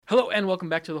Hello and welcome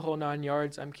back to the Whole 9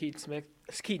 Yards. I'm Keaton Smith,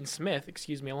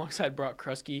 alongside Brock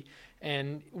Krusky,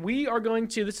 and we are going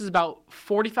to. This is about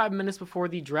 45 minutes before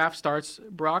the draft starts.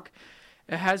 Brock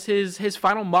has his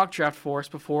final mock draft for us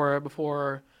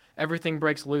before everything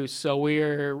breaks loose. So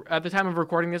we're at the time of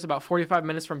recording this about 45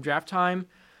 minutes from draft time.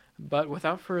 But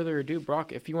without further ado,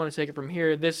 Brock, if you want to take it from here,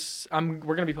 we're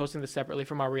going to be posting this separately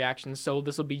from our reactions. So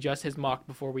this will be just his mock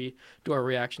before we do our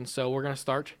reactions. So we're going to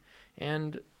start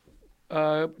and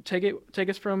take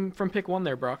us from pick one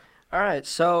there, Brock. All right,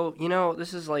 so,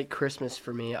 this is like Christmas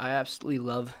for me. I absolutely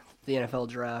love the NFL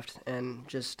draft, and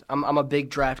I'm a big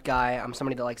draft guy. I'm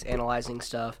somebody that likes analyzing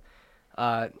stuff,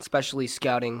 especially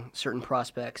scouting certain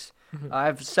prospects. Mm-hmm. I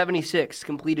have 76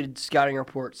 completed scouting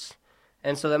reports,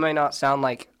 and so that might not sound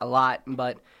like a lot,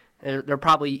 but they're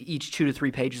probably each 2 to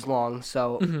 3 pages long.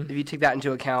 So if you take that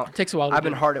into account, It takes a while. I've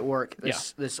been hard at work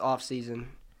this off season,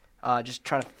 just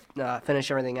trying to finish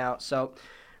everything out. So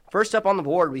first up on the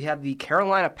board, we have the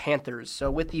Carolina Panthers. So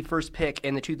with the first pick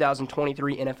in the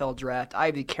 2023 NFL Draft, I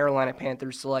have the Carolina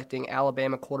Panthers selecting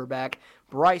Alabama quarterback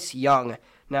Bryce Young.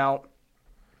 Now,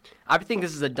 I think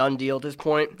this is a done deal at this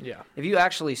point. Yeah. If you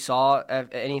actually saw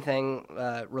anything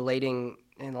relating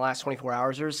in the last 24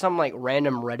 hours, there's some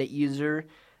random Reddit user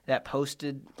that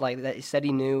posted that said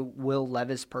he knew Will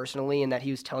Levis personally and that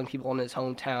he was telling people in his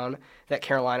hometown that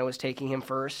Carolina was taking him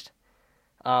first.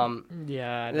 I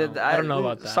don't know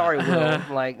about that. Sorry, Will.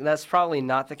 That's probably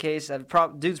not the case.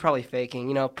 Dude's probably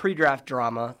faking. Pre-draft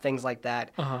drama, things like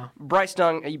that. Uh-huh. Bryce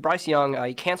Young,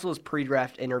 he canceled his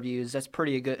pre-draft interviews. That's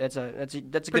pretty good. That's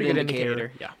a good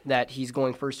indicator. Yeah. That he's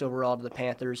going first overall to the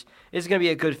Panthers. It's going to be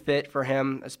a good fit for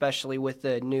him, especially with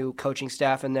the new coaching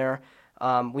staff in there.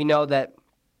 We know that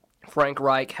Frank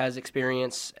Reich has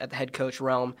experience at the head coach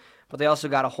realm, but they also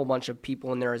got a whole bunch of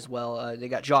people in there as well. They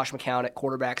got Josh McCown at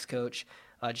quarterbacks coach.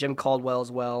 Jim Caldwell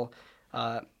as well.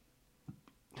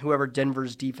 Whoever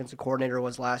Denver's defensive coordinator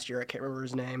was last year, I can't remember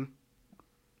his name.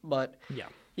 But,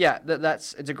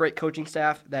 it's a great coaching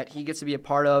staff that he gets to be a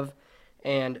part of.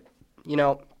 And, he's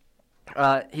going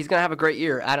to have a great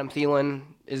year. Adam Thielen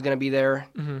is going to be there.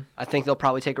 Mm-hmm. I think they'll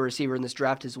probably take a receiver in this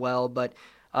draft as well. But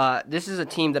this is a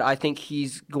team that I think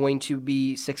he's going to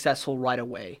be successful right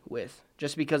away with,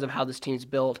 just because of how this team's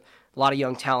built. A lot of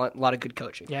young talent, a lot of good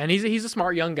coaching. Yeah, and he's a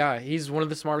smart young guy. He's one of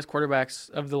the smartest quarterbacks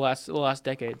of the last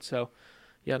decade. So,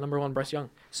 yeah, number one, Bryce Young.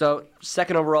 So,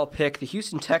 second overall pick, the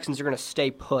Houston Texans are going to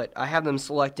stay put. I have them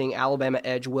selecting Alabama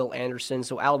edge Will Anderson.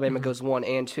 So, Alabama goes 1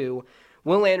 and 2.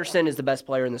 Will Anderson is the best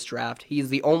player in this draft. He's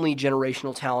the only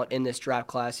generational talent in this draft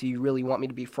class, if you really want me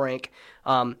to be frank.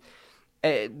 The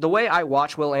way I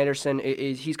watch Will Anderson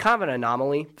is he's kind of an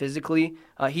anomaly physically.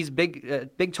 He's big,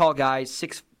 tall guy,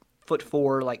 6'4",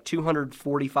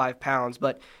 245 pounds,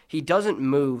 but he doesn't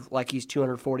move like he's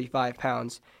 245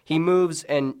 pounds. He moves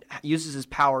and uses his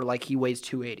power like he weighs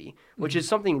 280, which is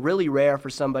something really rare for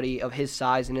somebody of his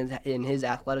size and in his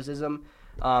athleticism.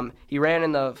 He ran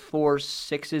in the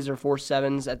 4.6s or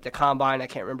 4.7s at the combine. I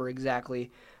can't remember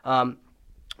exactly.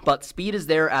 But speed is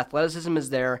there, athleticism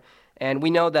is there, and we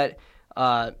know that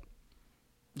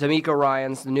DeMeco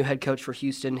Ryans, the new head coach for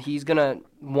Houston, he's going to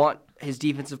want his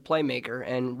defensive playmaker.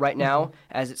 And right now,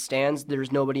 as it stands,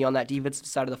 there's nobody on that defensive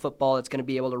side of the football that's going to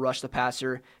be able to rush the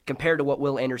passer compared to what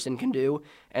Will Anderson can do.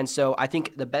 And so I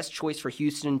think the best choice for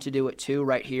Houston to do it too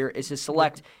right here is to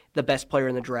select the best player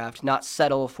in the draft, not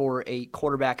settle for a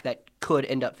quarterback that could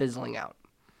end up fizzling out.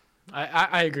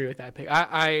 I agree with that pick.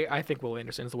 I think Will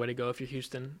Anderson is the way to go if you're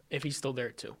Houston, if he's still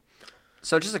there too.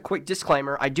 So just a quick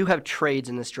disclaimer, I do have trades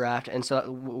in this draft, and so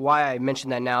why I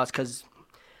mentioned that now is because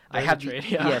I have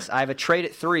I have a trade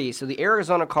at 3. So the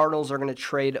Arizona Cardinals are going to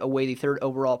trade away the 3rd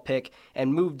overall pick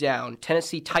and move down.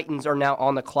 Tennessee Titans are now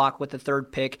on the clock with the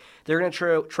 3rd pick. They're going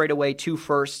to trade away 2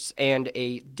 firsts and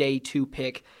a day 2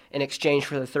 pick in exchange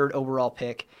for the 3rd overall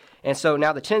pick. And so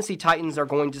now the Tennessee Titans are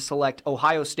going to select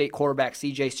Ohio State quarterback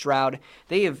C.J. Stroud.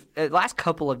 They have, the last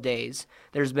couple of days,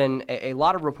 there's been a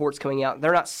lot of reports coming out.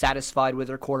 They're not satisfied with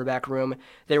their quarterback room.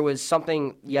 There was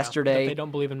something yesterday. They don't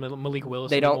believe in Malik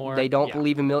Willis anymore. They don't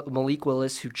believe in Malik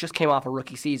Willis, who just came off a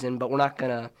rookie season, but we're not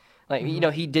going to.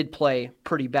 He did play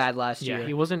pretty bad last year. Yeah,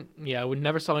 he wasn't. Yeah, we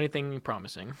never saw anything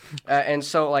promising. And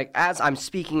so, as I'm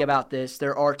speaking about this,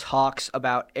 there are talks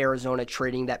about Arizona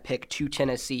trading that pick to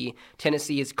Tennessee.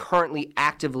 Tennessee is currently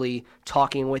actively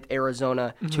talking with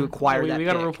Arizona to acquire that pick. We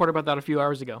got a report about that a few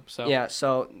hours ago. So yeah,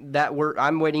 so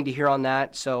I'm waiting to hear on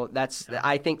that. So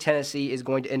I think Tennessee is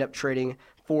going to end up trading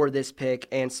for this pick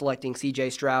and selecting C.J.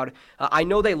 Stroud. I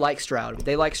know they like Stroud.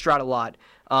 They like Stroud a lot.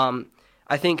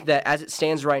 I think that as it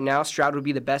stands right now, Stroud would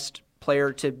be the best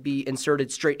player to be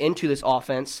inserted straight into this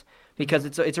offense. because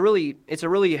it's a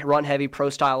really run heavy pro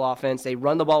style offense. They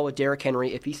run the ball with Derrick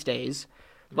Henry if he stays,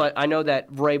 but I know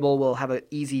that Vrabel will have an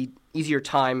easier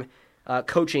time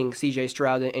coaching C.J.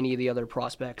 Stroud than any of the other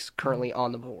prospects currently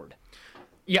on the board.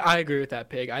 Yeah, I agree with that,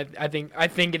 Pig. I think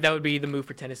that would be the move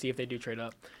for Tennessee if they do trade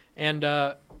up. And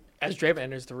as Draven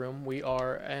enters the room, we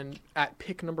are at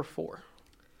pick number 4.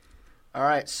 All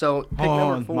right, so pick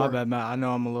number 4. My bad, Matt. I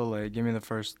know I'm a little late. Give me the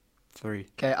first 3.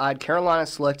 Okay, I had Carolina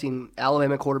selecting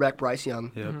Alabama quarterback Bryce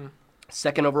Young. Yep. Mm-hmm.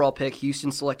 Second overall pick,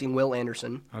 Houston selecting Will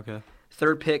Anderson. Okay.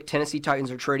 Third pick, Tennessee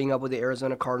Titans are trading up with the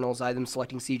Arizona Cardinals. I have them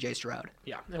selecting C.J. Stroud.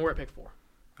 Yeah, and we're at pick 4.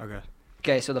 Okay.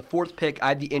 Okay, so the fourth pick, I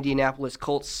had the Indianapolis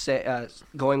Colts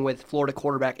going with Florida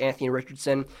quarterback Anthony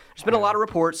Richardson. There's been a lot of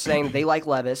reports saying they like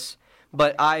Levis,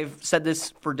 but I've said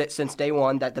this since day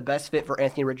one that the best fit for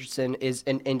Anthony Richardson is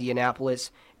in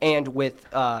Indianapolis and with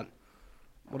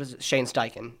Shane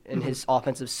Steichen in his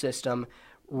offensive system.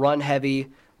 Run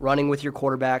heavy, running with your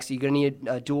quarterbacks. You're going to need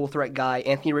a dual threat guy.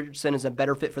 Anthony Richardson is a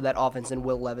better fit for that offense than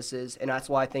Will Levis is, and that's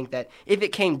why I think that if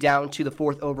it came down to the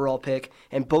 4th overall pick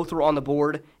and both were on the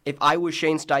board, if I was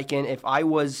Shane Steichen, if I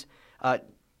was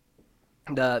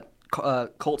the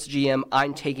Colts GM,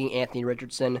 I'm taking Anthony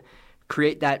Richardson.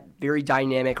 Create that very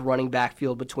dynamic running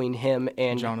backfield between him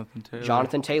and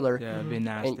Jonathan Taylor. Yeah, it'd be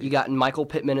nasty. And you got Michael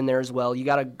Pittman in there as well. You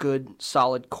got a good,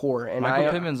 solid core. And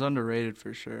Michael Pittman's underrated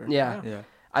for sure. Yeah. Yeah.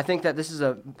 I think that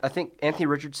I think Anthony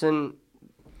Richardson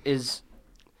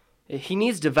he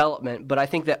needs development, but I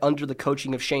think that under the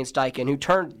coaching of Shane Steichen, who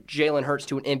turned Jalen Hurts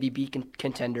to an MVP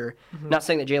contender, not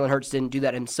saying that Jalen Hurts didn't do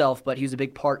that himself, but he was a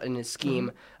big part in his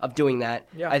scheme of doing that.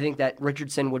 Yeah. I think that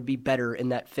Richardson would be better in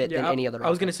that fit than any other. I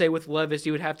was going to say with Levis,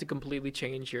 you would have to completely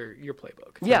change your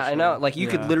playbook. Yeah, sure. I know. Like you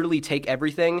could literally take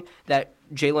everything that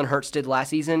Jalen Hurts did last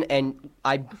season, and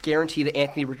I guarantee that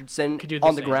Anthony Richardson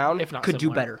on the ground could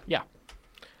do better. Yeah.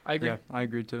 I agree. Yeah, I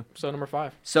agree too. So number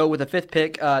 5. So with the 5th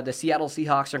pick, the Seattle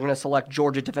Seahawks are going to select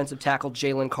Georgia defensive tackle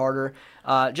Jalen Carter.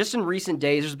 Just in recent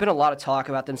days, there's been a lot of talk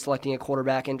about them selecting a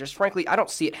quarterback, and just frankly, I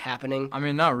don't see it happening. I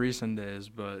mean, not recent days,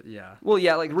 but yeah. Well,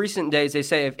 yeah, like recent days, they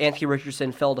say if Anthony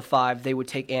Richardson fell to 5, they would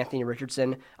take Anthony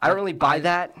Richardson. I don't really buy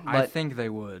that. But I think they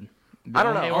would. I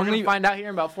don't know. Hey, we're going to find out here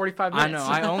in about 45 minutes.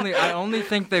 I know. I only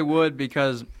think they would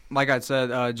because, like I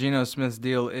said, Geno Smith's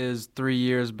deal is 3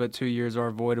 years, but 2 years are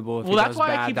avoidable if he does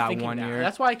bad that 1 year.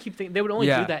 That's why I keep thinking they would only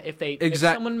do that if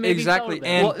someone maybe exactly.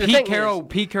 And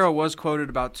Pete Carroll was quoted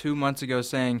about 2 months ago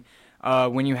saying,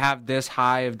 when you have this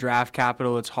high of draft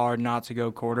capital, it's hard not to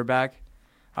go quarterback.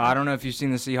 I don't know if you've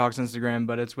seen the Seahawks Instagram,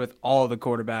 but it's with all the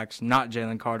quarterbacks, not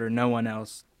Jalen Carter, no one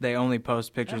else. They only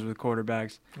post pictures with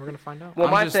quarterbacks. We're going to find out. Well,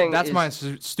 that's my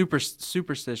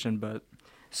superstition, but...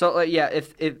 So,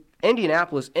 if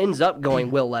Indianapolis ends up going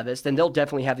Will Levis, then they'll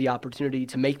definitely have the opportunity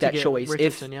to make that choice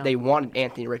if they wanted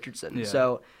Anthony Richardson. Yeah.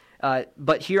 So,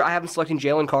 but here I have him selecting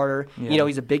Jalen Carter. Yeah. You know,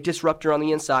 he's a big disruptor on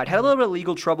the inside. Had a little bit of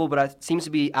legal trouble, but seems to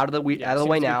be out of the way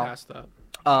now. Past that,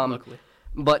 luckily.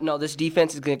 But no, this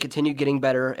defense is going to continue getting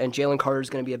better, and Jalen Carter is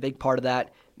going to be a big part of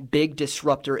that. Big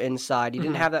disruptor inside. He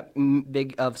didn't have that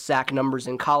big of sack numbers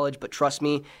in college, but trust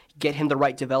me, get him the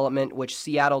right development, which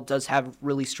Seattle does have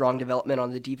really strong development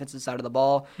on the defensive side of the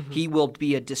ball. He will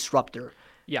be a disruptor.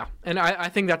 Yeah, and I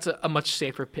think that's a much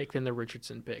safer pick than the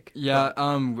Richardson pick. Yeah,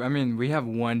 I mean, we have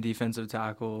one defensive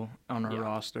tackle on our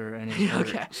roster, and he's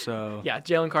hurt, so... Yeah,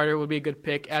 Jalen Carter would be a good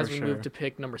pick as we move to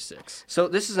pick number 6. So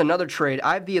this is another trade.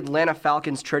 I have the Atlanta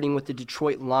Falcons trading with the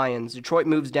Detroit Lions. Detroit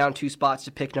moves down 2 spots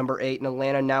to pick number 8, and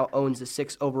Atlanta now owns the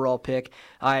 6th overall pick.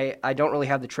 I don't really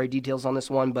have the trade details on this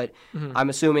one, but I'm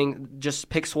assuming just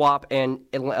pick swap, and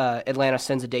Atlanta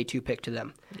sends a day 2 pick to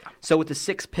them. Yeah. So with the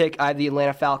 6th pick, I have the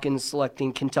Atlanta Falcons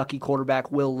selecting Kentucky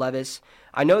quarterback Will Levis.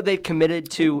 I know they've committed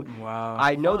to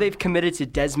they've committed to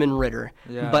Desmond Ridder,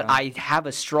 but I have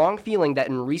a strong feeling that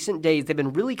in recent days they've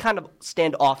been really kind of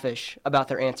standoffish about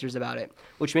their answers about it,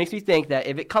 which makes me think that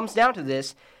if it comes down to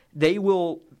this, they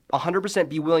will 100%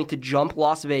 be willing to jump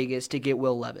Las Vegas to get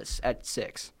Will Levis at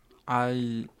 6.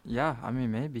 I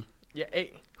mean maybe. Yeah,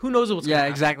 who knows what's going to happen?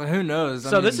 Yeah, exactly. Who knows?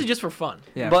 So this is just for fun.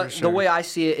 Yeah, but the way I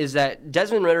see it is that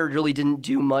Desmond Ridder really didn't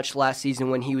do much last season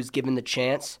when he was given the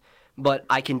chance, but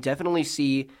I can definitely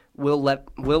see Will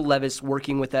Levis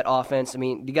working with that offense. I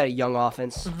mean, you got a young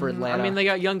offense for Atlanta. I mean, they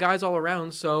got young guys all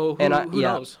around, so who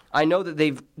knows? I know that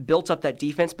they've built up that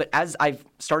defense, but as I've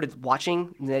started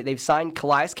watching, they've signed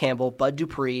Calais Campbell, Bud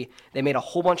Dupree. They made a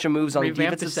whole bunch of moves on the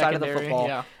defensive side of the football.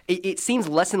 Yeah. It seems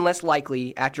less and less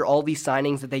likely after all these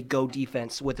signings that they go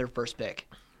defense with their first pick.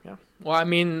 Yeah. Well, I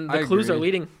mean, the clues are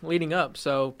leading up,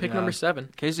 so pick number 7.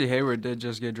 Casey Hayward did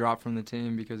just get dropped from the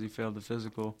team because he failed the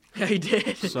physical. Yeah, he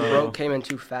did. So Bro came in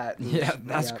too fat. Yeah,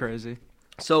 that's crazy.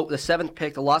 So the 7th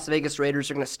pick, the Las Vegas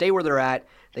Raiders are going to stay where they're at.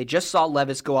 They just saw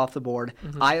Levis go off the board.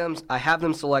 I have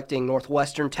them selecting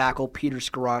Northwestern tackle Peter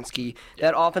Skoronski.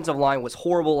 That offensive line was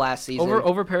horrible last season.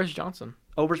 Over Paris Johnson.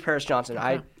 Over Paris Johnson.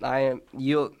 Okay.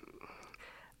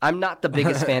 I'm not the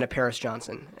biggest fan of Paris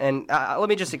Johnson, and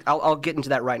I'll get into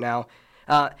that right now.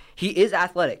 He is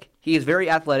athletic. He is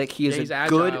very athletic. He's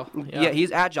agile.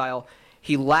 He's agile.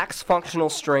 He lacks functional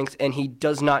strength, and he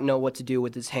does not know what to do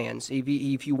with his hands.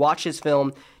 If you watch his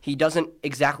film, he doesn't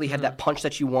exactly have that punch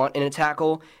that you want in a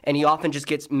tackle, and he often just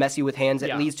gets messy with hands.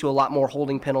 It leads to a lot more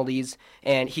holding penalties,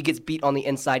 and he gets beat on the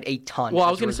inside a ton. Well, I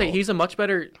was going to say he's a much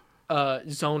better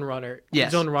zone runner,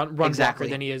 zone run exactly.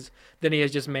 blocker than he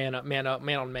is just man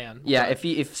on man. Yeah,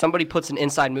 if somebody puts an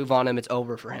inside move on him, it's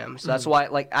over for him. So that's why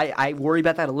I worry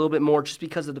about that a little bit more, just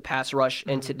because of the pass rush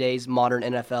in today's modern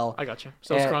NFL. I got you.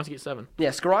 So Skoronski at 7. Yeah,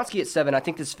 Skoronski at 7. I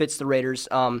think this fits the Raiders.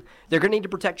 They're going to need to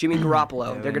protect Jimmy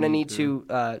Garoppolo. They're going to need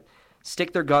to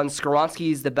stick their guns.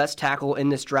 Skoronski is the best tackle in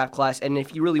this draft class, and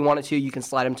if you really wanted to, you can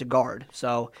slide him to guard.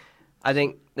 So I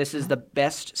think this is the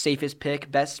best, safest pick,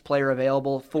 best player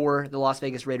available for the Las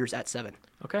Vegas Raiders at 7.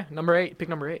 Okay, number 8. Pick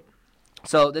number 8.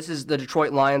 So this is the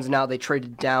Detroit Lions. Now they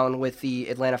traded down with the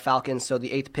Atlanta Falcons, so the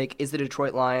 8th pick is the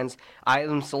Detroit Lions. I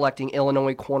am selecting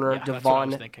Illinois corner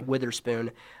Devon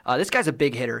Witherspoon. This guy's a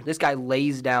big hitter. This guy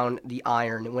lays down the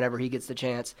iron whenever he gets the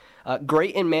chance.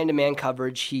 Great in man-to-man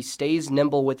coverage. He stays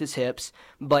nimble with his hips.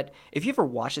 But if you ever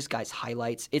watch this guy's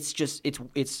highlights, it's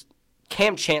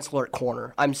Cam Chancellor at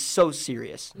corner. I'm so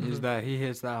serious. He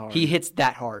hits that hard. He hits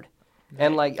that hard.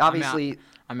 And obviously,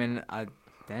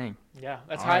 dang. Yeah,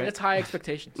 that's high. Right. That's high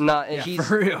expectations. He's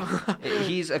for real.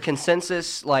 He's a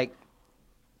consensus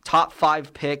top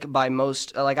 5 pick by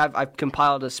most. I've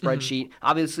compiled a spreadsheet.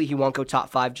 Obviously, he won't go top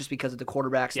 5 just because of the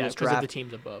quarterbacks in this draft. Because of the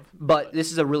teams above. But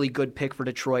this is a really good pick for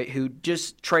Detroit, who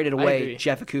just traded away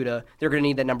Jeff Okudah. They're going to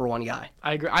need that number 1 guy.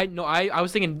 I agree. I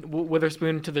was thinking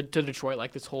Witherspoon to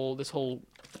Detroit this whole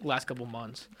last couple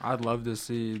months. I'd love to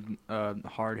see a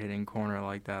hard-hitting corner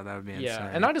like that. That would be insane. Yeah,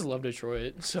 and I just love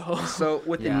Detroit. So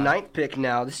with the 9th pick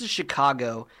now, this is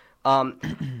Chicago.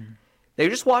 They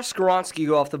just watched Skoronski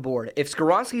go off the board. If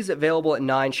Skoronski's available at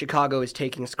 9, Chicago is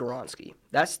taking Skoronski.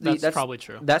 That's probably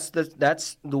true. That's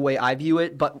the way I view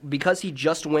it. But because he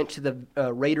just went to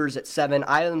the Raiders at 7,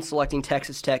 I am selecting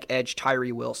Texas Tech edge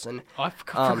Tyree Wilson. Oh, I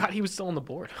forgot he was still on the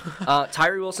board.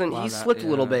 Tyree Wilson, he's slipped a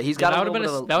little bit. He's got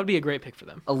that would be a great pick for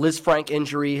them. A Liz Frank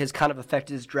injury has kind of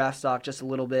affected his draft stock just a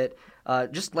little bit.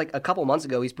 Just like a couple months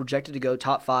ago, he's projected to go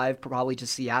top 5, probably to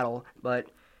Seattle. But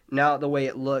now the way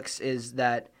it looks is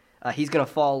that he's going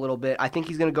to fall a little bit. I think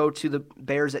he's going to go to the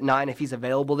Bears at 9 if he's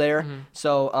available there. Mm-hmm.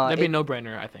 So that'd be a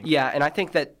no-brainer, I think. Yeah, and I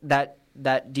think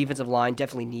that defensive line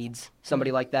definitely needs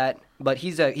somebody like that. But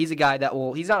he's a guy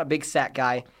he's not a big sack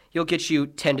guy. He'll get you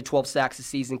 10 to 12 sacks a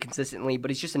season consistently,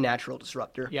 but he's just a natural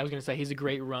disruptor. Yeah, I was going to say he's a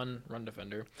great run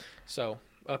defender. So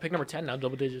pick number 10 now,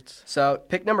 double digits. So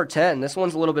pick number 10, this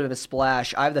one's a little bit of a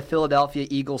splash. I have the Philadelphia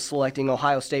Eagles selecting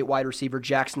Ohio State wide receiver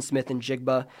Jackson Smith and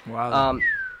Jigba. Wow.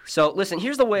 So, listen,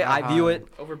 here's the way I view it.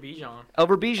 Over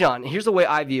Bijan. Here's the way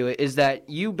I view it, is that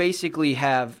you basically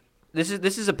have – this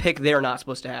is a pick they're not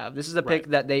supposed to have. This is a pick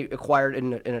that they acquired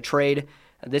in a trade.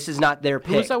 This is not their pick.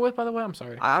 Who was that with, by the way? I'm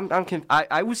sorry.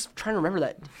 I was trying to remember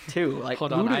that, too.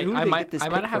 Hold on. I might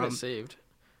have it saved.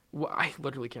 Well, I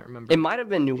literally can't remember. It might have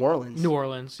been New Orleans. New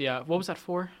Orleans, yeah. What was that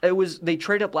for? It was – they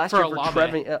traded up last year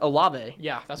for Olave.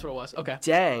 Yeah, that's what it was. Okay.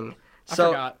 Dang. I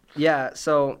forgot. Yeah,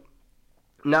 so –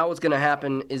 now what's going to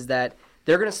happen is that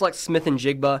they're going to select Smith and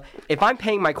Jigba. If I'm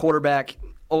paying my quarterback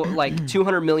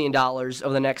 $200 million over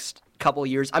the next couple of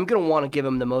years, I'm going to want to give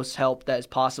him the most help that is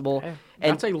possible. Okay.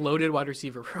 And that's a loaded wide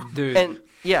receiver room. Dude. And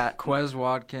yeah. Quez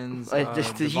Watkins,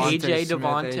 AJ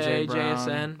Devontae, AJ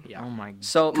JSN. Yeah. Oh my god.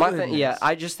 So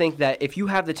I just think that if you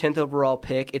have the 10th overall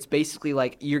pick, it's basically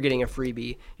like you're getting a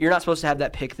freebie. You're not supposed to have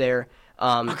that pick there.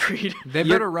 Agreed. They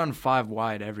better run 5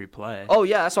 wide every play. Oh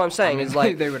yeah, that's what I'm saying. Is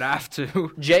like they would have to.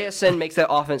 JSN makes that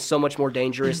offense so much more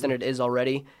dangerous than it is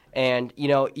already. And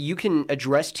you can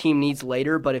address team needs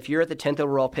later, but if you're at the 10th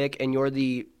overall pick and you're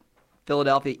the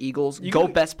Philadelphia Eagles, go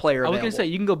best player available. I was going to say,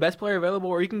 you can go best player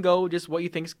available, or you can go just what you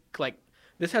think's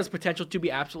this has potential to be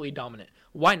absolutely dominant.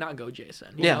 Why not go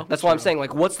JSN? That's what I'm saying.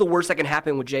 What's the worst that can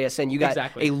happen with JSN? You got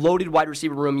a loaded wide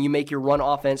receiver room. You make your run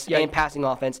offense and passing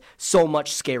offense so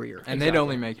much scarier. And they'd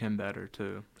only make him better,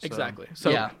 too. So. Exactly.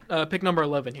 So pick number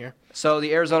 11 here. So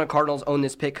the Arizona Cardinals own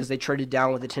this pick because they traded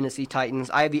down with the Tennessee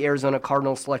Titans. I have the Arizona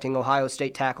Cardinals selecting Ohio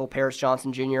State tackle Paris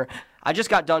Johnson Jr. I just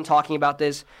got done talking about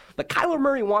this, but Kyler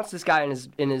Murray wants this guy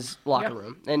in his locker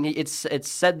room, and it's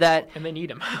said that. And they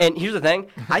need him. And here's the thing: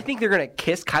 I think they're gonna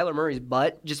kiss Kyler Murray's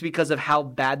butt just because of how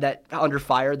bad under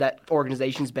fire that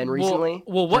organization's been recently.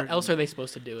 Well, what else are they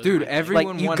supposed to do? Dude,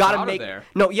 everyone wants out of there.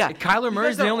 No, yeah. Kyler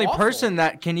Murray's the only person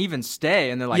that can even stay,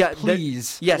 and they're like,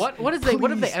 please. Yes. What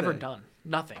have they ever done?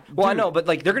 Nothing. Well, I know, but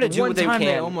like they're gonna do what they can. One time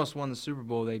they almost won the Super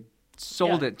Bowl. They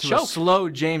sold it to a slow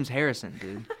James Harrison,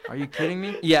 dude. Are you kidding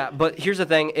me? Yeah, but here's the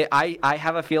thing. I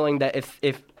have a feeling that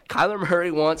if Kyler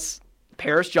Murray wants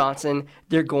Paris Johnson,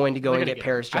 they're going to go and get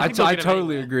Paris Johnson. I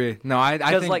totally agree. No, I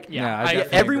think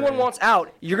everyone wants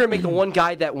out. You're going to make the one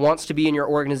guy that wants to be in your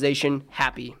organization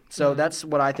happy. So that's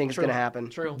what I think is going to happen.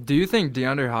 True. Do you think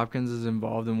DeAndre Hopkins is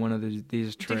involved in one of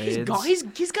these trades? Dude,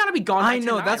 he's got to be gone. I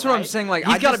know. That's what I'm saying. Like,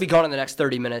 he's got to be gone in the next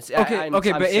 30 minutes. Okay,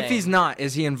 but if he's not,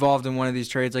 is he involved in one of these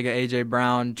trades, like an A.J.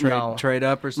 Brown trade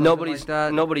up or something like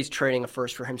that? Nobody's trading a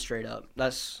first for him straight up.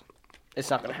 It's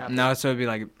not going to happen. No, so it'd be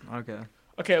like, okay.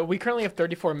 Okay, we currently have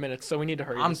 34 minutes, so we need to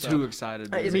hurry. I'm too excited.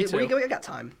 Me too. We got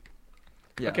time.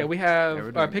 Yeah. Okay, we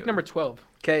have pick number 12.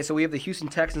 Okay, so we have the Houston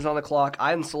Texans on the clock.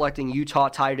 I'm selecting Utah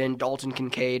tight end Dalton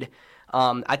Kincaid.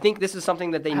 I think this is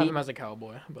something that they need. Him as a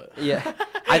Cowboy, but yeah,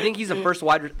 I think he's the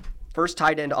first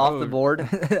tight end off the board.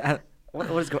 What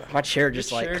is going? My chair just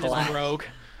collapsed. Just broke.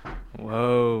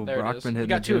 Whoa, Brockman hit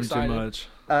the gym too much.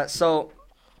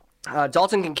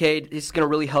 Dalton Kincaid is going to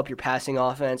really help your passing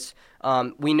offense.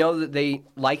 We know that they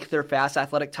like their fast,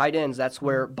 athletic tight ends. That's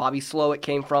where Bobby Slowick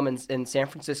came from in San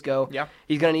Francisco. Yeah,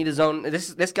 he's going to need his own.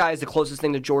 This guy is the closest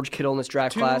thing to George Kittle in this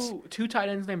draft class. Two tight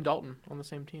ends named Dalton on the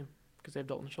same team because they have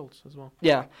Dalton Schultz as well.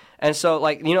 Yeah, and so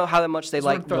you know how much they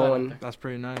like going. That's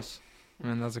pretty nice. I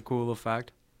mean, that's a cool little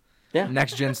fact. Yeah.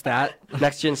 Next gen stat.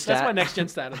 That's my next gen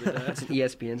stat of the day. That's an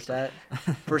ESPN stat.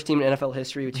 First team in NFL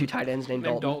history with two tight ends named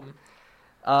Dalton.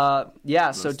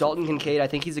 So Dalton Kincaid, I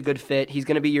think he's a good fit. He's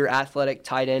going to be your athletic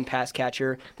tight end pass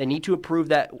catcher. They need to improve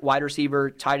that wide receiver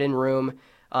tight end room.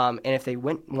 And if they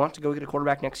want to go get a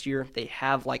quarterback next year, they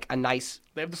have a nice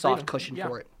soft cushion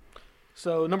for it.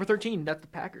 So number 13, that's the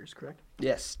Packers, correct?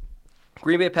 Yes.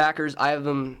 Green Bay Packers, I have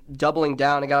them doubling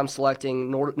down. I got them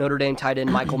selecting Notre Dame tight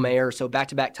end Michael Mayer. So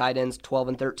back-to-back tight ends, 12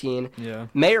 and 13. Yeah.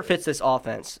 Mayer fits this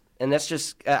offense. And that's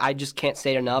just, I just can't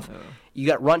say it enough. No. You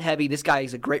got run heavy. This guy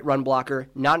is a great run blocker,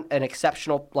 not an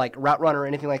exceptional route runner or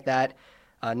anything like that.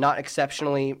 Not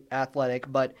exceptionally athletic,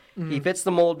 but he fits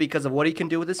the mold because of what he can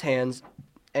do with his hands,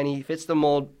 and he fits the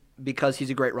mold because he's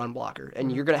a great run blocker.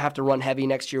 And you're going to have to run heavy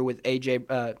next year with A.J.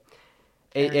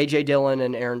 Dillon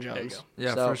and Aaron Jones.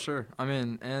 Yeah, for sure. I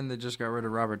mean, and they just got rid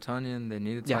of Robert Tonyan. They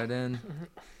need a tight end.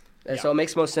 And so it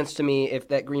makes most sense to me if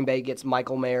that Green Bay gets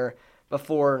Michael Mayer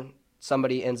before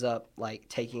somebody ends up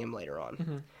taking him later on.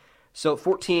 Mm-hmm. So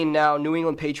 14 now, New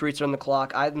England Patriots are on the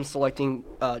clock. I've been selecting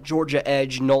Georgia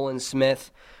edge Nolan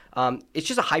Smith. It's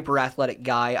just a hyper-athletic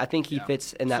guy. I think he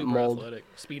fits in that mold. Athletic,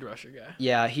 speed rusher guy.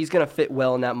 Yeah, he's going to fit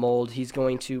well in that mold. He's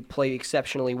going to play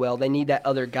exceptionally well. They need that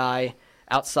other guy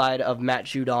outside of Matt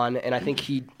Judon, and I think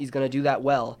he's going to do that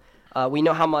well. We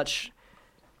know how much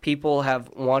people have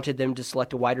wanted them to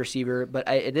select a wide receiver, but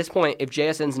at this point, if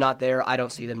JSN's not there, I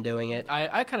don't see them doing it.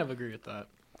 I kind of agree with that.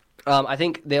 I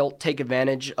think they'll take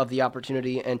advantage of the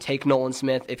opportunity and take Nolan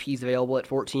Smith if he's available at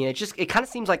 14. It kind of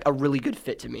seems like a really good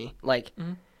fit to me,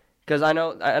 because I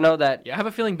know that. Yeah, I have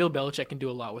a feeling Bill Belichick can do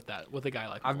a lot with a guy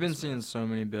like. I've been seeing so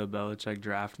many Bill Belichick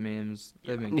draft memes.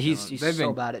 They've been he's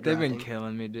so bad at drafting. They've been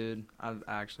killing me, dude. I've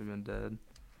actually been dead.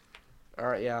 All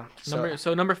right, yeah.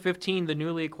 Number 15, the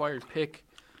newly acquired pick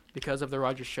because of the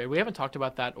Rodgers trade. We haven't talked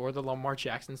about that or the Lamar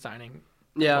Jackson signing.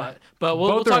 Yeah, but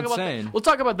we'll talk about that. We'll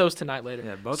talk about those tonight later.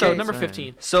 Yeah, both. So number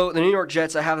 15. So the New York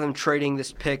Jets, I have them trading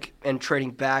this pick and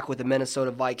trading back with the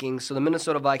Minnesota Vikings. So the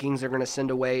Minnesota Vikings are going to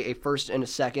send away a first and a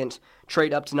second,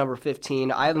 trade up to number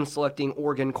 15. I have them selecting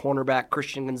Oregon cornerback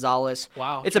Christian Gonzalez.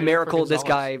 Wow, it's a miracle this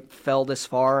guy fell this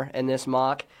far in this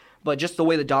mock. But just the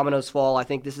way the dominoes fall, I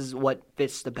think this is what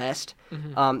fits the best.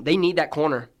 Mm-hmm. They need that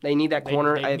corner. They need that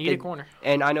corner. They need a corner.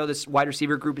 And I know this wide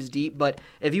receiver group is deep, but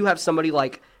if you have somebody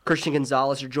like Christian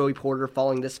Gonzalez or Joey Porter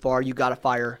falling this far, you got to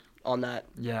fire on that.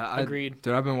 Yeah, agreed.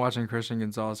 Dude, I've been watching Christian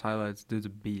Gonzalez highlights. Dude's a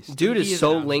beast. Dude is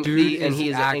so lengthy, and he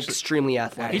is extremely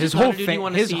athletic. His whole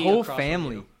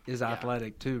family is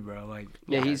athletic too, bro.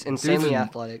 He's insanely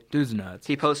athletic. Dude's nuts.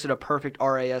 He posted a perfect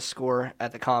RAS score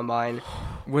at the combine.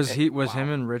 Was him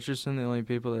and Richardson the only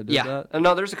people that did that? Yeah.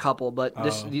 No, there's a couple, but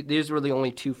these were the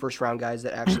only two first-round guys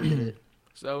that actually did it.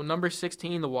 So number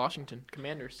 16, the Washington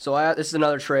Commanders. So this is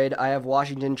another trade. I have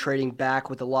Washington trading back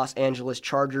with the Los Angeles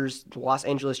Chargers. The Los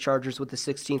Angeles Chargers with the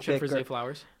 16th pick. For Zay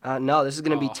Flowers? No, this is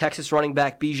going to be Texas running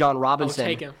back Bijan Robinson.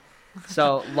 Take him.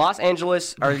 So Los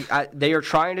Angeles they are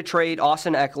trying to trade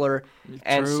Austin Eckler,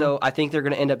 and so I think they're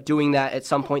going to end up doing that at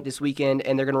some point this weekend,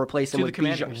 and they're going to replace him with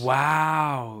Commanders.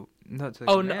 Wow. No, to the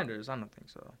Commanders. No. I don't think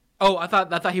so. Oh, I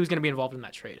thought he was going to be involved in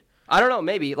that trade. I don't know.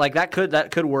 Maybe like that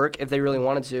could work if they really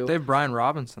wanted to. They have Brian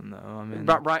Robinson though. I mean,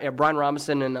 Brian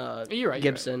Robinson and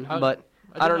Gibson, but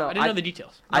I don't know. I didn't know the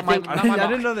details. I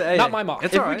didn't know the. Not my mock.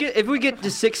 If we get to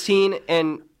 16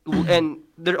 and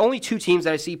there are only two teams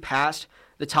that I see past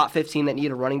the top 15 that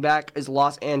need a running back is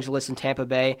Los Angeles and Tampa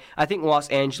Bay. I think Los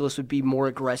Angeles would be more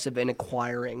aggressive in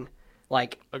acquiring.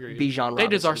 Bijan Robinson. They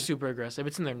just are super aggressive.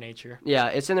 It's in their nature. Yeah,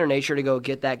 it's in their nature to go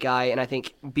get that guy, and I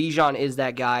think Bijan is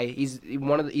that guy. He's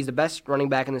the best running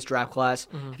back in this draft class.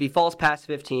 Mm-hmm. If he falls past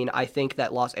 15, I think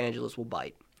that Los Angeles will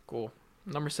bite. Cool.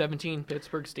 Number 17,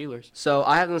 Pittsburgh Steelers. So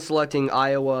I have them selecting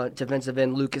Iowa defensive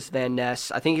end Lucas Van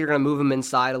Ness. I think you're going to move him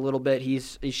inside a little bit.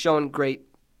 He's shown great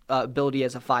ability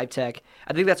as a 5-tech.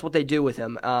 I think that's what they do with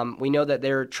him. We know that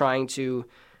they're trying to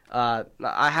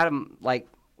I had him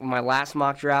my last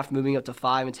mock draft, moving up to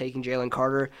 5 and taking Jalen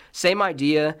Carter. Same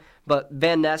idea, but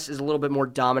Van Ness is a little bit more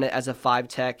dominant as a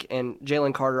 5-tech, and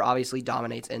Jalen Carter obviously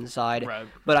dominates inside. Right.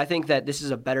 But I think that this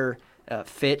is a better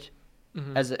fit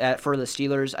for the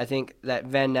Steelers. I think that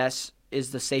Van Ness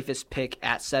is the safest pick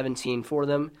at 17 for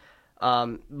them.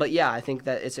 But yeah, I think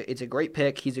that it's a great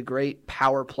pick. He's a great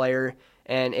power player,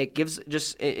 and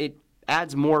it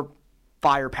adds more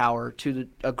firepower to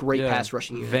a great pass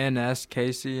rushing unit. Van Ness,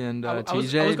 Casey, and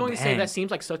TJ. I was going to say that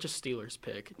seems like such a Steelers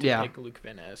pick to pick Luke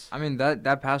Van Ness. I mean,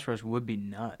 that pass rush would be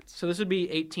nuts. So this would be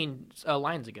 18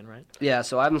 Lions again, right? Yeah,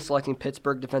 so I'm selecting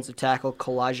Pittsburgh defensive tackle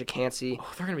Kalijah Cansey.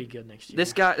 Oh, they're going to be good next year.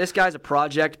 This guy's a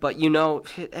project, but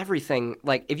everything.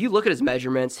 If you look at his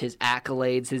measurements, his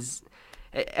accolades, his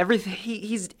everything,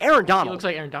 he's Aaron Donald. He looks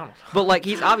like Aaron Donald. But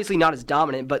he's obviously not as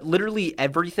dominant, but literally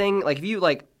everything, if you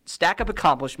stack up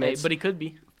accomplishments, but he could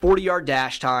be 40-yard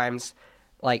dash times,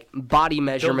 body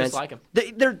measurements. Like him.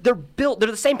 They're built.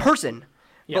 They're the same person.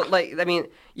 Yeah. But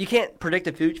you can't predict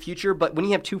the future. But when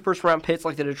you have 2 first-round picks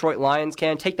like the Detroit Lions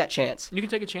can, take that chance. You can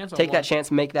take a chance. Take that chance.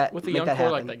 Make that with the young core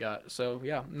like they got. So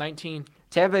yeah, 19.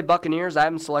 Tampa Bay Buccaneers.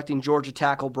 I'm selecting Georgia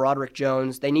tackle Broderick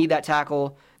Jones. They need that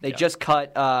tackle. They just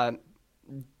cut.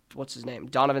 What's his name?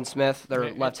 Donovan Smith,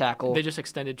 their left tackle. They just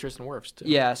extended Tristan Wirfs, too.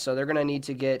 Yeah, so they're going to need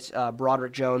to get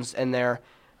Broderick Jones in there,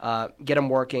 get him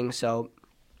working. So,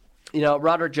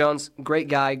 Broderick Jones, great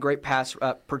guy, great pass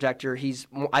protector.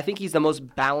 I think he's the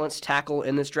most balanced tackle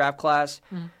in this draft class.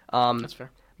 That's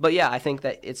fair. But, yeah, I think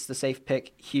that it's the safe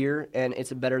pick here, and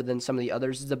it's better than some of the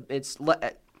others.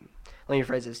 Let me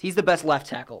rephrase this. He's the best left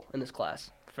tackle in this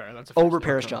class. Fair. That's over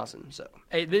Paris Johnson. So.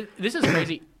 Hey, this is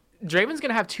crazy. Draven's going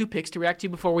to have 2 picks to react to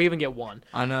before we even get 1.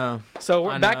 I know. So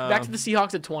we're back to the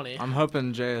Seahawks at 20. I'm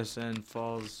hoping JSN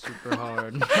falls super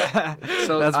hard.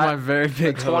 So that's my very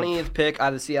big the 20th pick, I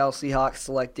have the Seattle Seahawks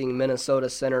selecting Minnesota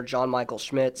center John Michael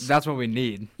Schmitz. That's what we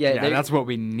need. Yeah, that's what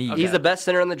we need. He's the best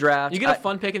center in the draft. You get a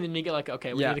fun pick and then you get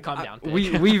we need to calm down.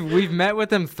 We've met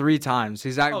with him 3 times.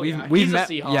 He's actually he's a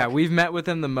Seahawk. Yeah, we've met with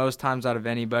him the most times out of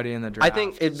anybody in the draft. I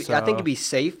think it'd be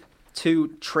safe to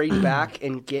trade back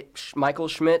and get Michael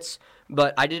Schmitz.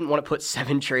 But I didn't want to put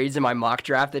 7 trades in my mock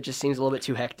draft. That just seems a little bit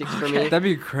too hectic for me. That'd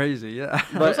be crazy, yeah.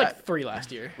 But it was 3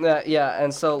 last year. Yeah,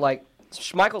 and so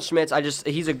Michael Schmitz,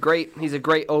 he's a great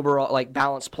overall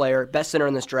balanced player, best center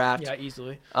in this draft. Yeah,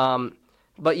 easily.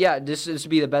 But yeah, this would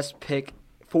be the best pick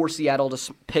for Seattle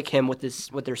to pick him with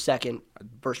their second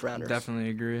first rounders. Definitely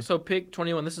agree. So pick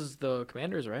 21. This is the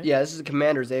Commanders, right? Yeah, this is the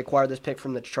Commanders. They acquired this pick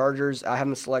from the Chargers. I have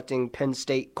them selecting Penn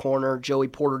State corner Joey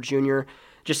Porter Jr.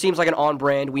 Just seems like an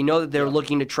on-brand. We know that they're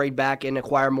looking to trade back and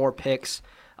acquire more picks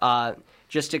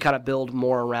just to kind of build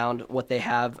more around what they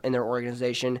have in their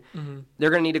organization. Mm-hmm. They're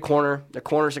going to need a corner. Their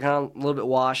corners are kind of a little bit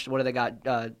washed. What do they got?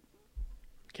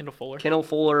 Kendall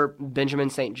Fuller, Benjamin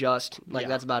St. Just.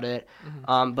 That's about it.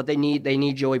 Mm-hmm. But they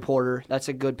need Joey Porter. That's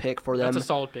a good pick for them. That's a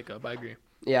solid pickup. I agree.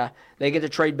 Yeah. They get to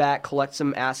trade back, collect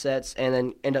some assets, and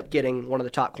then end up getting one of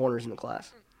the top corners in the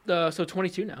class. So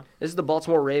 22 now. This is the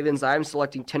Baltimore Ravens. I'm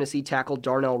selecting Tennessee tackle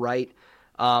Darnell Wright.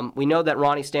 We know that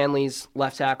Ronnie Stanley's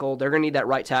left tackle. They're going to need that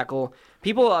right tackle.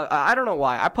 People, I don't know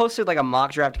why. I posted a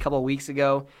mock draft a couple of weeks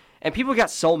ago, and people got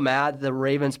so mad the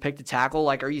Ravens picked a tackle.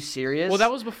 Are you serious? Well,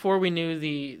 that was before we knew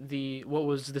the what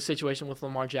was the situation with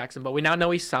Lamar Jackson, but we now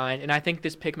know he's signed, and I think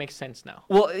this pick makes sense now.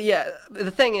 Well, yeah.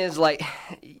 The thing is,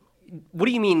 what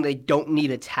do you mean they don't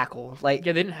need a tackle? They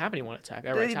didn't have anyone at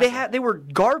tackle. They were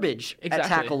garbage at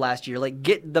tackle last year.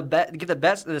 Get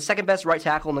the second best right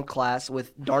tackle in the class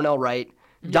with Darnell Wright,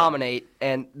 dominate,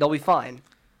 and they'll be fine.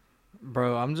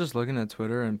 Bro, I'm just looking at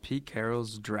Twitter and Pete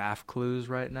Carroll's draft clues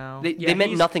right now. They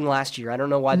meant nothing last year. I don't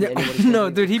know why anybody's no,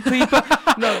 dude,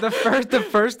 no, the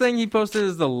first thing he posted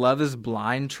is the Love is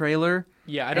Blind trailer.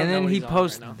 Yeah, I don't know. And then what he he's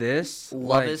posts on right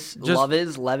now.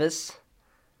 this. Levis.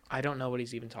 I don't know what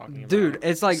he's even talking about. Dude,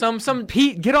 it's like some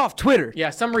Pete, get off Twitter. Yeah,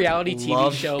 some reality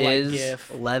TV show like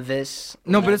GIF. Levis.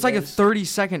 No, but it's like a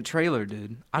 30-second trailer,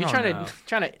 dude. He's trying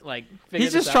to like figure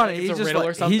he's this just out. trying Like to it's he's a just riddle like,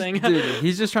 or something.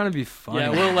 He's just trying to be funny. Yeah,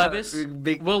 Will Levis.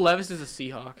 Will Levis is a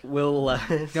Seahawk. Will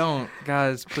Levis. Don't,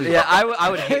 guys, please. Yeah, I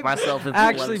would hate myself if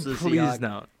actually, Will Levis was a please Seahawk.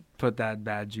 don't put that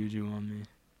bad juju on me.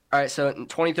 All right, so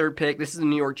 23rd pick. This is the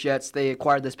New York Jets. They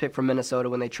acquired this pick from Minnesota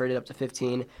when they traded up to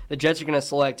 15. The Jets are going to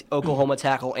select Oklahoma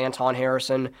tackle Anton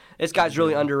Harrison. This guy's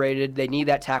really underrated. They need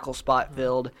that tackle spot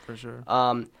filled. For sure.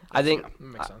 I think that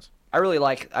makes sense. I really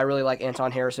like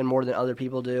Anton Harrison more than other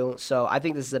people do. So I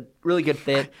think this is a really good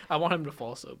fit. I want him to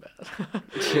fall so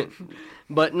bad.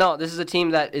 But no, this is a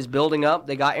team that is building up.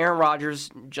 They got Aaron Rodgers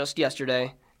just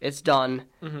yesterday. It's done.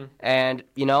 Mm-hmm. And,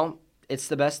 it's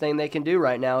the best thing they can do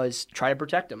right now is try to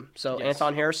protect him. So Yes.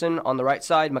 Anton Harrison on the right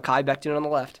side, Mekhi Becton on the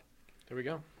left. There we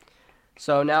go.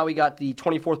 So now we got the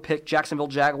 24th pick. Jacksonville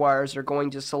Jaguars are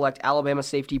going to select Alabama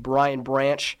safety Brian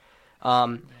Branch.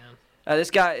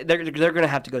 This guy, they're going to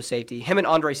have to go safety. Him and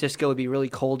Andre Sisco would be really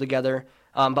cold together.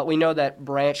 But we know that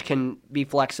Branch can be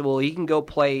flexible. He can go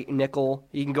play nickel.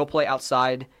 He can go play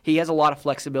outside. He has a lot of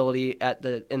flexibility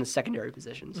in the secondary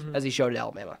positions, as he showed at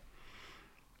Alabama.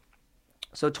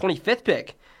 So 25th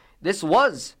pick. This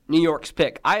was New York's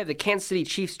pick. I have the Kansas City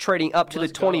Chiefs trading up to the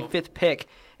 25th pick,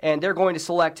 and they're going to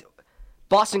select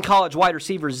Boston College wide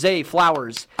receiver Zay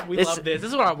Flowers. We love this.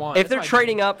 This is what I want. If they're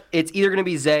trading up, it's either going to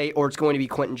be Zay or it's going to be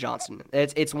Quentin Johnson.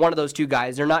 It's one of those two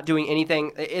guys. They're not doing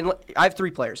anything. I have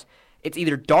three players. It's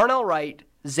either Darnell Wright,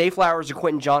 Zay Flowers, or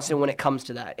Quentin Johnson when it comes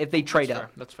to that, if they trade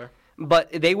up. That's fair.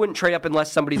 But they wouldn't trade up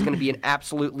unless somebody's going to be an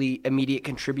absolutely immediate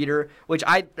contributor. Which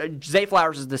Zay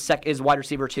Flowers is wide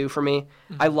receiver 2 for me.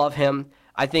 Mm-hmm. I love him.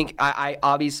 I think I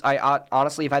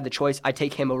honestly, if I had the choice, I'd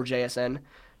take him over JSN,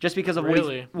 just because of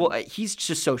he's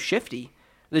just so shifty.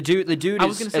 The dude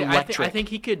is electric. I think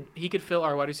he could fill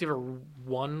our wide receiver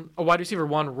one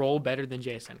role better than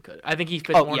JSN could. I think he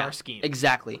fits more in our scheme.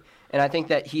 Exactly, and I think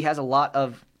that he has a lot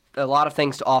of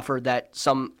things to offer that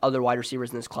some other wide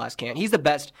receivers in this class can't. He's the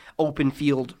best open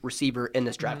field receiver in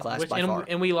this draft class by far.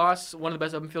 And we lost one of the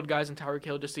best open field guys in Tyreek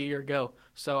Hill just a year ago.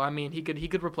 So I mean, he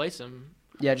could replace him.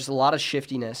 Yeah, just a lot of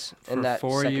shiftiness in that.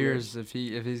 For 4 years, if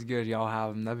he's good, y'all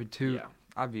have him. That'd be two. Yeah.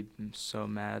 I'd be so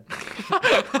mad.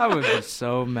 I would be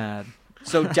so mad.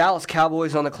 So Dallas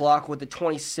Cowboys on the clock with the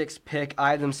 26th pick.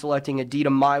 I have them selecting Adida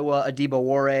Maiwa,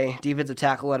 Adibawore, defensive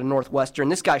tackle out of Northwestern.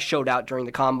 This guy showed out during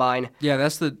the combine. Yeah,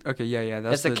 that's the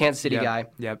Kansas City guy.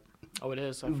 Yep. Oh, it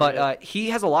is. But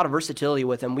he has a lot of versatility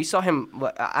with him. We saw him.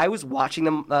 I was watching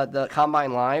them the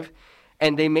combine live,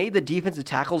 and they made the defensive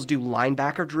tackles do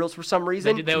linebacker drills for some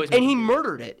reason, and he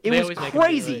murdered it. It was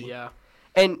crazy. Yeah.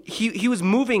 And he was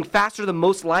moving faster than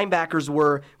most linebackers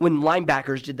were when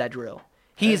linebackers did that drill.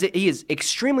 He is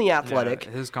extremely athletic.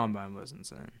 Yeah, his combine was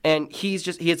insane. And he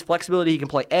has flexibility. He can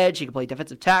play edge. He can play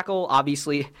defensive tackle.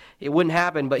 Obviously, it wouldn't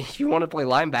happen, but if you want to play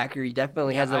linebacker, he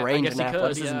definitely has the range and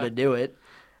athleticism to do it.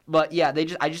 But yeah,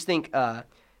 I just think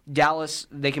Dallas,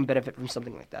 they can benefit from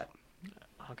something like that.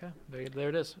 Okay, there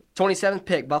it is. 27th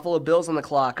pick, Buffalo Bills on the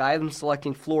clock. I have them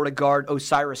selecting Florida guard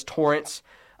Osiris Torrance.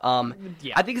 I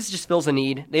think this just fills a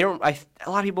need. A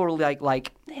lot of people are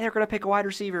like hey, they're going to pick a wide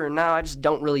receiver. No, I just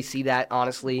don't really see that,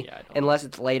 honestly, unless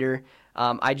it's later.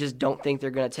 I just don't think they're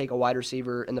going to take a wide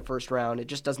receiver in the first round. It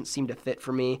just doesn't seem to fit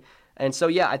for me. And so,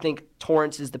 yeah, I think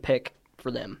Torrance is the pick for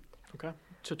them. Okay,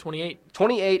 so 28.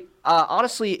 28,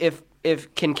 honestly,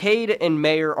 if Kincaid and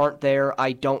Mayer aren't there,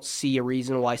 I don't see a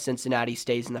reason why Cincinnati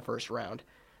stays in the first round.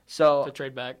 So to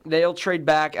trade back. They'll trade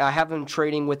back. I have them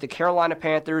trading with the Carolina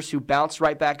Panthers, who bounced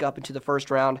right back up into the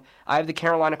first round. I have the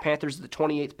Carolina Panthers at the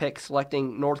 28th pick,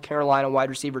 selecting North Carolina wide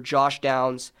receiver Josh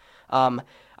Downs.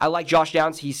 I like Josh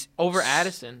Downs. He's over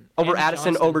Addison.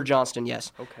 Over Johnston.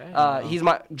 Yes. Okay.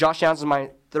 Josh Downs is my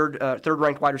third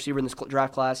ranked wide receiver in this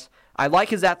draft class. I like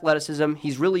his athleticism.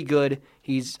 He's really good.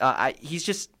 He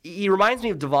reminds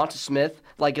me of Devonta Smith,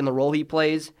 like in the role he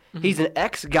plays. Mm-hmm. He's an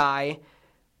ex guy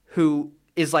who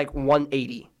is like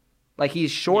 180. Like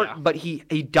he's short, but he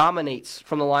dominates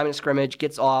from the line of scrimmage,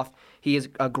 gets off. He is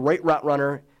a great route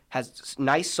runner, has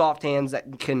nice soft hands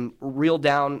that can reel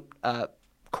down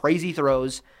crazy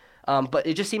throws. But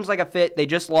it just seems like a fit. They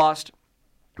just lost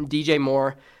DJ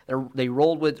Moore. They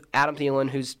rolled with Adam Thielen,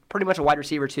 who's pretty much a wide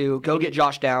receiver too. Go get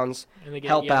Josh Downs. And they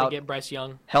get Bryce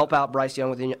Young. Help out Bryce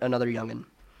Young with another youngin.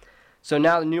 So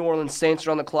now the New Orleans Saints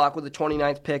are on the clock with the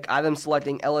 29th pick. I have them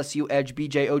selecting LSU edge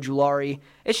B.J. Ojulari.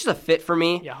 It's just a fit for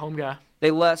me. Yeah, home guy. They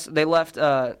lost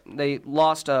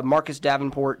Marcus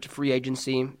Davenport to free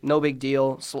agency. No big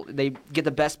deal. So they get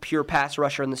the best pure pass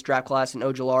rusher in this draft class in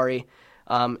Ojulari.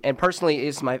 And personally,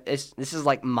 this is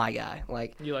like my guy.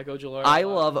 Like, you like Ojulari? I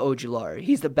love Ojulari.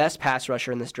 He's the best pass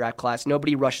rusher in this draft class.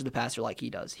 Nobody rushes the passer like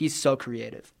he does. He's so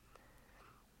creative.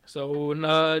 So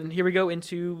here we go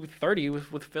into 30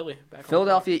 with Philly.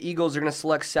 Philadelphia Eagles are going to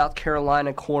select South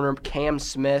Carolina corner Cam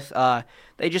Smith.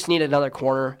 They just need another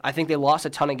corner. I think they lost a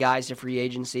ton of guys to free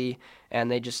agency,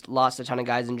 and they just lost a ton of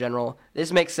guys in general.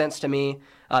 This makes sense to me.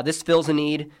 This fills a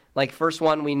need. Like, first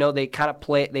one, we know they kind of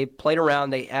played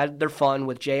around. They had their fun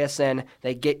with JSN.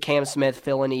 They get Cam Smith,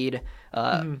 fill a need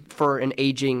for an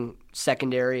aging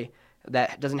secondary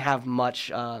that doesn't have much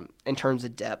in terms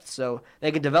of depth. So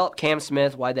they could develop Cam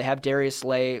Smith while they have Darius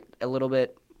Slay a little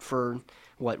bit for,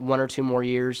 1 or 2 more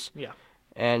years. Yeah.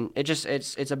 And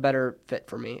it's a better fit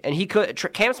for me. And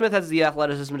Cam Smith has the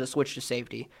athleticism to switch to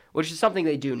safety, which is something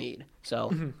they do need.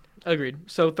 So Agreed.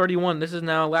 So 31, this is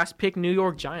now last pick, New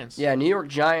York Giants. Yeah, New York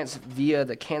Giants via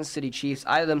the Kansas City Chiefs.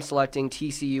 I have them selecting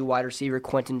TCU wide receiver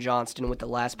Quentin Johnston with the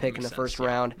last pick in the first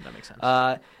round. That makes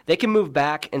sense. They can move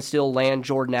back and still land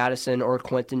Jordan Addison or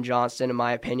Quentin Johnston, in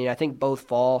my opinion. I think both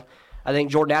fall. I think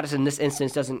Jordan Addison in this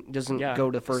instance doesn't go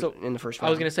to in the first round.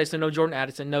 I was going to say, so no Jordan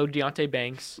Addison, no Deontay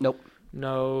Banks. Nope.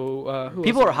 No.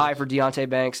 People are high for Deontay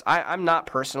Banks. I'm not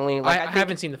personally. I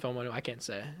haven't seen the film. I can't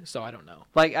say, so I don't know.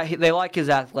 Like they like his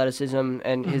athleticism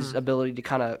and his ability to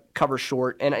kind of cover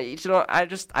short, and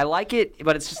I like it,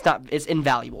 but it's just not. It's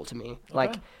invaluable to me. Okay.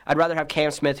 Like I'd rather have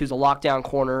Cam Smith, who's a lockdown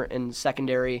corner in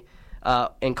secondary,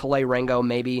 and Calais Rango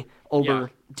maybe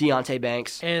over Deontay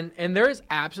Banks. And there is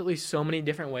absolutely so many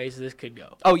different ways this could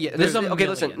go. Oh yeah, listen.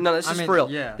 No, this is for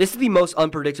real. Yeah. This is the most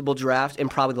unpredictable draft in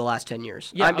probably the last 10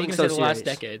 years. Yeah, I'm being so serious. The last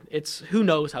decade. It's who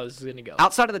knows how this is going to go.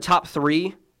 Outside of the top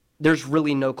 3, there's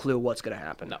really no clue what's going to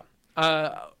happen. No.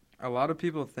 A lot of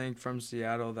people think from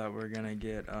Seattle that we're going to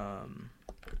get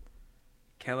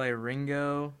Calais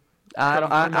Ringo.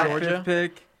 Georgia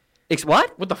pick.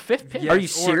 What? With the 5th pick? Are you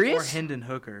serious? Or Hendon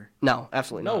Hooker. No,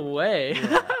 absolutely not. No way.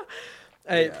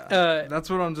 Yeah. That's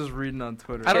what I'm just reading on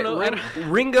Twitter. I don't know.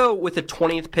 Ringo with the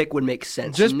 20th pick would make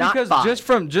sense. Just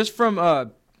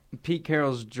from Pete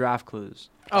Carroll's draft clues.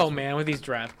 Oh man, with these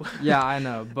draft clues. Yeah, I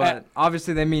know, but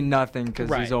obviously they mean nothing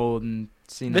because he's old and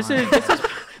senile.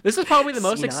 This is probably the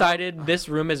most excited this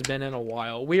room has been in a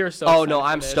while. We are so. Oh no,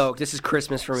 I'm stoked. This is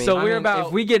Christmas for me. So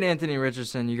if we get Anthony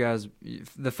Richardson, you guys,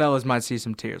 the fellas might see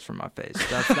some tears from my face.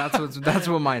 That's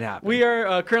what might happen. We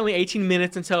are currently 18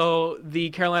 minutes until the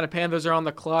Carolina Panthers are on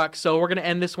the clock. So we're gonna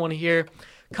end this one here.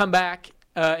 Come back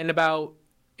in about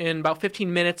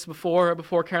 15 minutes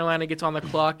before Carolina gets on the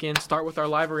clock and start with our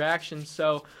live reaction.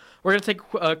 So we're going to take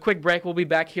a quick break. We'll be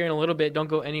back here in a little bit. Don't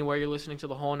go anywhere. You're listening to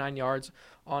The Whole 9 Yards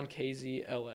on KZLA.